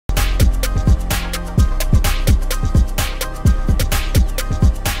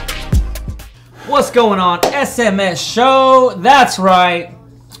What's going on, SMS show? That's right.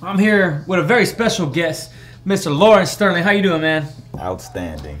 I'm here with a very special guest, Mr. Lawrence Sterling. How you doing, man?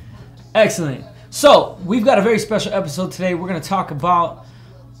 Outstanding. Excellent. So we've got a very special episode today. We're going to talk about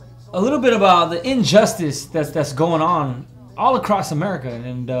a little bit about the injustice that's going on all across America,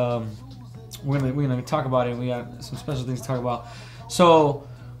 and we're gonna talk about it. We got some special things to talk about. So,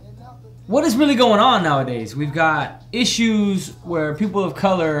 what is really going on nowadays? We've got issues where people of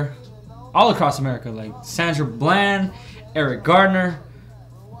color all across America, like Sandra Bland, Eric Gardner.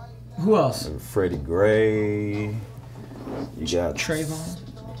 Who else? Freddie Gray. You got Trayvon.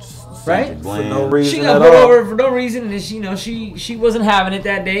 Right? For no reason she got at pulled all. over for no reason, and she wasn't having it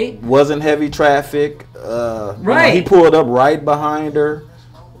that day. Wasn't heavy traffic. Right. He pulled up right behind her.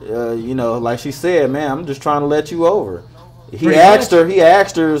 Like she said, man, I'm just trying to let you over. He asked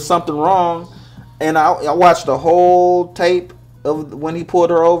her something wrong, and I watched the whole tape of when he pulled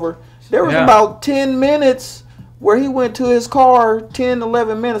her over. There was about 10 minutes where he went to his car, 10,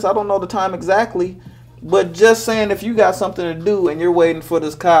 11 minutes. I don't know the time exactly. But just saying, if you got something to do and you're waiting for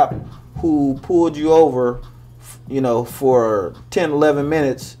this cop who pulled you over, for 10, 11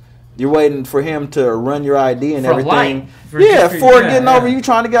 minutes, you're waiting for him to run your ID and everything. Before getting over you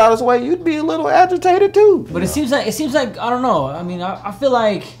trying to get out of his way, you'd be a little agitated too. But it seems like I don't know. I mean, I feel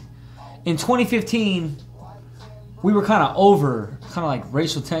like in 2015 we were kind of over like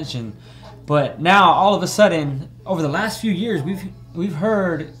racial tension, but now all of a sudden over the last few years we've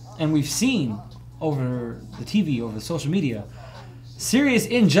heard and we've seen over the TV, over the social media, serious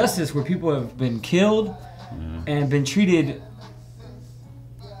injustice where people have been killed and been treated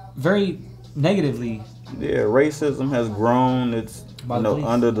very negatively. Yeah, racism has grown. It's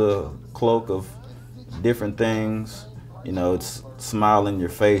under the cloak of different things. It's smile in your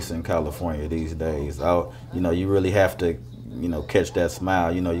face in California these days. You really have to, catch that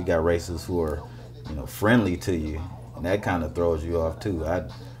smile. You got racists who are, friendly to you, and that kind of throws you off too.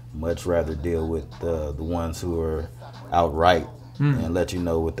 I'd much rather deal with the ones who are outright and let you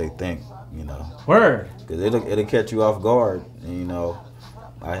know what they think. Word. Because it'll catch you off guard. And,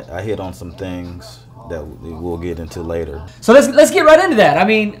 I hit on some things that we'll get into later. So let's get right into that. I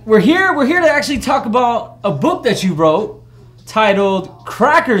mean, we're here to actually talk about a book that you wrote titled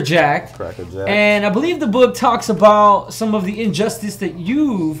Cracker Jack. And I believe the book talks about some of the injustice that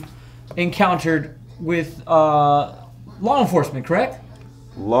you've encountered with law enforcement, correct?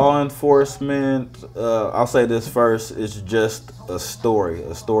 Law enforcement, I'll say this first, it's just a story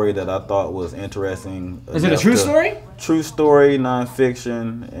that I thought was interesting. Is it a true story? True story,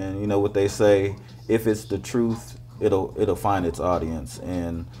 nonfiction, and what they say, if it's the truth, it'll find its audience.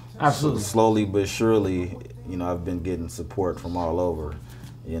 And absolutely, slowly but surely, I've been getting support from all over,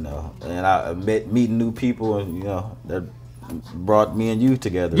 and I meeting new people, and that brought me and you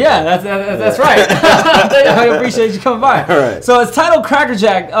together. Yeah, that's right. I appreciate you coming by. All right. So it's titled Cracker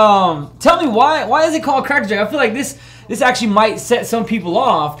Jack. Tell me why is it called Cracker Jack? I feel like this actually might set some people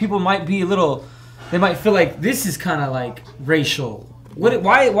off. People might be they might feel like this is kind of like racial.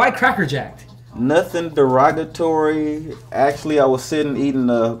 Why Cracker Jack? Nothing derogatory. Actually, I was sitting eating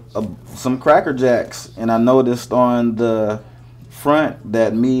some Cracker Jacks, and I noticed on the front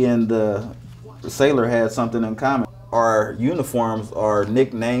that me and the sailor had something in common. Our uniforms are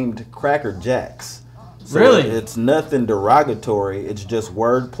nicknamed Cracker Jacks. So really? It's nothing derogatory. It's just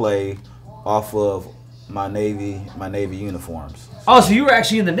wordplay off of my Navy uniforms. Oh, so you were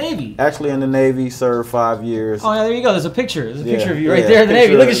actually in the Navy? Actually in the Navy, served 5 years. Oh, yeah, there you go. There's a picture. There's a picture of you right there in the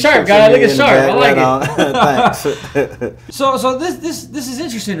Navy. Looking sharp, guy. Looking sharp. I like it. Thanks. So this is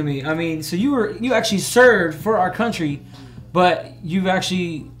interesting to me. I mean, so you actually served for our country, but you've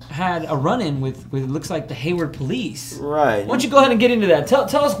actually had a run-in with it looks like the Hayward Police. Right. Why don't you go ahead and get into that?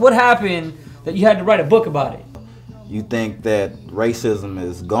 Tell us what happened that you had to write a book about it. You think that racism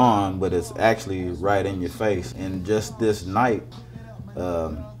is gone, but it's actually right in your face. And just this night,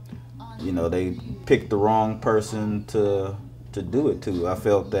 they picked the wrong person to do it to. I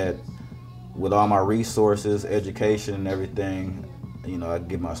felt that with all my resources, education, and everything, I'd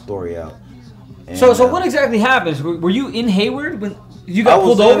get my story out. And, so what exactly happens? Were you in Hayward when you got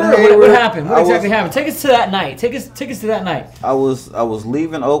pulled over? Or what happened? What exactly happened? Take us to that night. Take us to that night. I was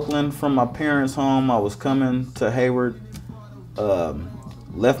leaving Oakland from my parents' home. I was coming to Hayward.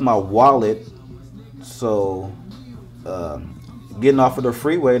 Left my wallet. So getting off of the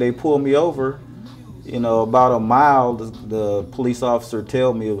freeway, they pulled me over. About a mile. The police officer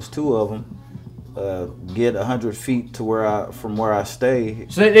told me it was two of them. Get 100 feet to from where I stay.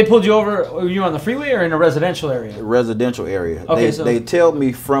 So they pulled you over. Were you on the freeway or in a residential area? Residential area. Okay, they tailed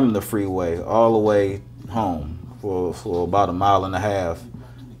me from the freeway all the way home for about a mile and a half,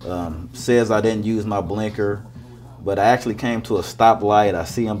 Says I didn't use my blinker, but I actually came to a stoplight. I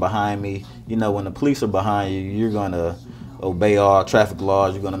see him behind me. You know, when the police are behind you, you're gonna obey all traffic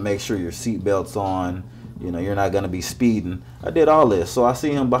laws. You're gonna make sure your seatbelt's on. You know, you're not gonna be speeding. I did all this, so I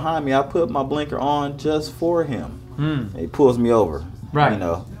see him behind me. I put my blinker on just for him. He pulls me over. Right. You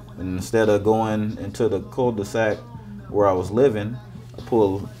know, and instead of going into the cul-de-sac where I was living, I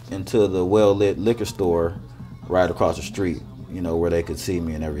pulled into the well-lit liquor store right across the street. You know, where they could see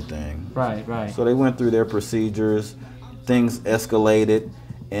me and everything. Right, right. So they went through their procedures. Things escalated,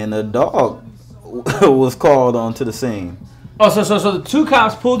 and a dog was called onto the scene. Oh, so the two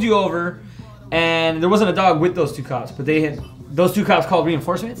cops pulled you over, and there wasn't a dog with those two cops, but they had those two cops called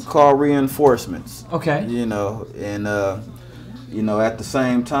reinforcements. Called reinforcements. Okay. You know, and you know, at the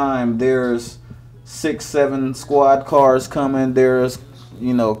same time, there's 6-7 squad cars coming. There's,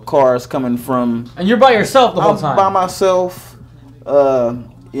 you know, cars coming from. And you're by yourself the whole time. I'm by myself.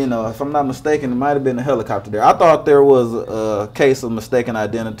 You know, if I'm not mistaken, it might have been a helicopter there. I thought there was a case of mistaken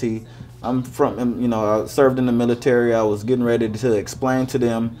identity. I'm from, you know, I served in the military. I was getting ready to explain to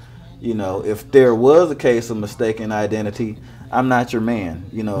them, you know, if there was a case of mistaken identity, I'm not your man,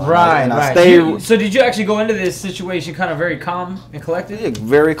 you know. Right, and right. I stayed, So did you actually go into this situation kind of very calm and collected? yeah,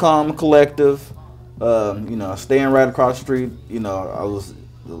 very calm and collective. You know, staying right across the street, you know, I was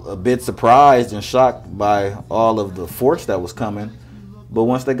a bit surprised and shocked by all of the force that was coming. But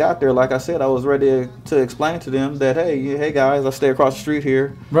once they got there, like I said, I was ready to explain to them that, hey guys, I stay across the street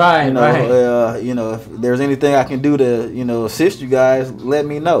here. Right, you know, right. You know, if there's anything I can do to, you know, assist you guys, let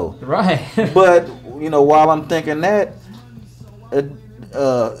me know. Right. But, you know, while I'm thinking that, man,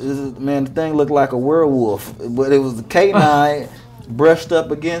 the thing looked like a werewolf. But it was the K9 brushed up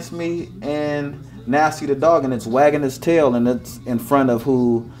against me, and now I see the dog, and it's wagging its tail, and it's in front of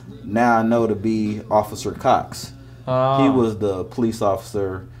who now I know to be Officer Cox. He was the police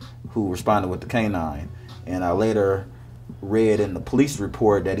officer who responded with the K9, and I later read in the police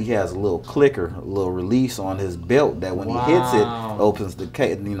report that he has a little clicker, a little release on his belt that when he hits it, opens the the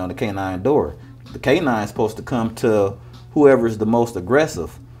K9 door. The K9 is supposed to come to whoever's the most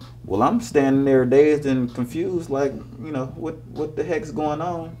aggressive. Well, I'm standing there dazed and confused, like, you know, what the heck's going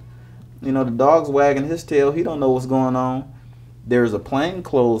on? You know, the dog's wagging his tail. He don't know what's going on. There's a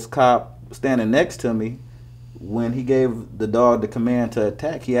plainclothes cop standing next to me. When he gave the dog the command to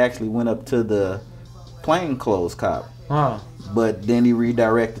attack, he actually went up to the plainclothes cop. Wow. But then he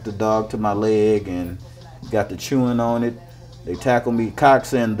redirected the dog to my leg and got the chewing on it. They tackled me.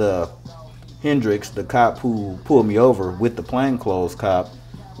 Cox and Hendricks, the cop who pulled me over with the plainclothes cop,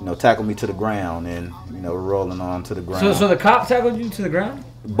 you know, tackled me to the ground, and, you know, we're rolling on to the ground. So the cop tackled you to the ground?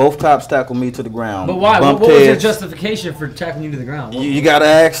 Both cops tackled me to the ground. But why? What was their justification for tackling you to the ground? You got to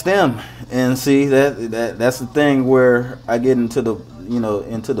ask them. And see, that's the thing where I get into the, you know,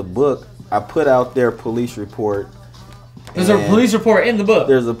 into the book. I put out their police report. There's a police report in the book.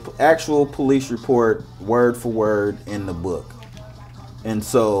 There's an actual police report, word for word, in the book. And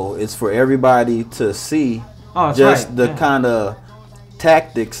so it's for everybody to see just the kind of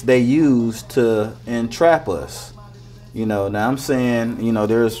tactics they use to entrap us. You know, now I'm saying, you know,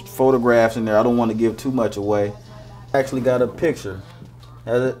 there's photographs in there. I don't want to give too much away. I actually got a picture.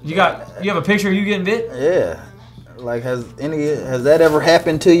 You have a picture of you getting bit? Yeah. Like, has that ever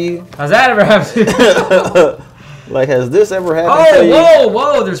happened to you? Has that ever happened to you? Like, has this ever happened to you? Oh,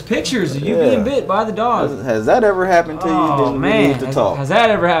 whoa, there's pictures of you being bit by the dog. Has that ever happened to you? Then man. We need to talk. Has that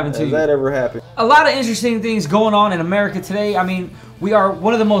ever happened to you? Has that ever happened? A lot of interesting things going on in America today. I mean, we are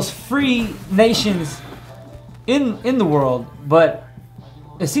one of the most free nations in the world, but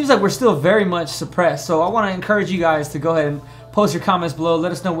it seems like we're still very much suppressed. So I want to encourage you guys to go ahead and post your comments below.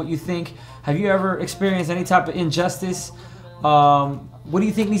 Let us know what you think. Have you ever experienced any type of injustice? What do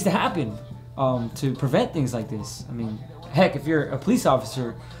you think needs to happen to prevent things like this? I mean, heck, if you're a police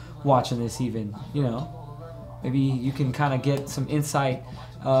officer watching this, even, you know, maybe you can kind of get some insight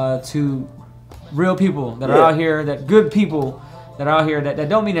to real people that are out here, that good people that are out here that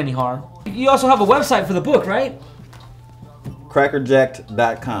don't mean any harm. You also have a website for the book, right?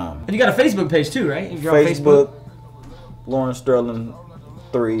 Crackerjacked.com. And you got a Facebook page too, right? If you're Facebook, on Facebook. Lawrence Sterling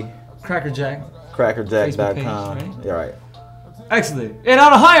 3. Crackerjack. Crackerjack.com. Right? Yeah, right. Excellent. And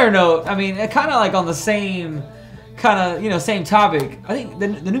on a higher note, I mean, kind of like on the same same topic. I think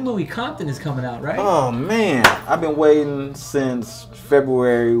the new movie Compton is coming out, right? Oh man, I've been waiting since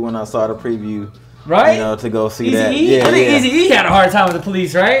February when I saw the preview. Right? You know, to go see that. Eazy-E? Yeah, I think Eazy-E had a hard time with the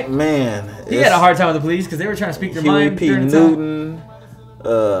police, right? Man, he had a hard time with the police because they were trying to speak their mind during the Newton,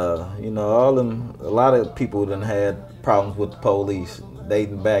 you know, a lot of people done had problems with the police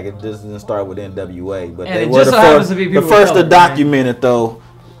dating back. It just didn't start with NWA, but and they it were just the so happens to be people first of color, to document it though.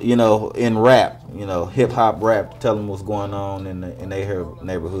 you know, in rap, you know, hip hop rap, tell them what's going on in their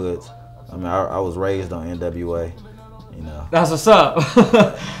neighborhoods. I mean, I was raised on NWA, you know. That's what's up.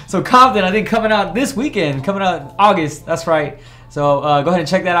 So Compton, I think coming out this weekend, coming out August. That's right. So go ahead and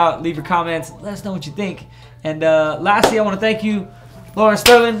check that out. Leave your comments. Let us know what you think. And lastly, I want to thank you, Lauren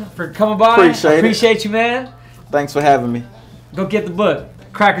Sterling, for coming by. Appreciate you, man. Thanks for having me. Go get the book,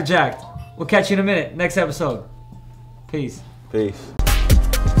 Cracker Jacked. We'll catch you in a minute. Next episode. Peace. Peace.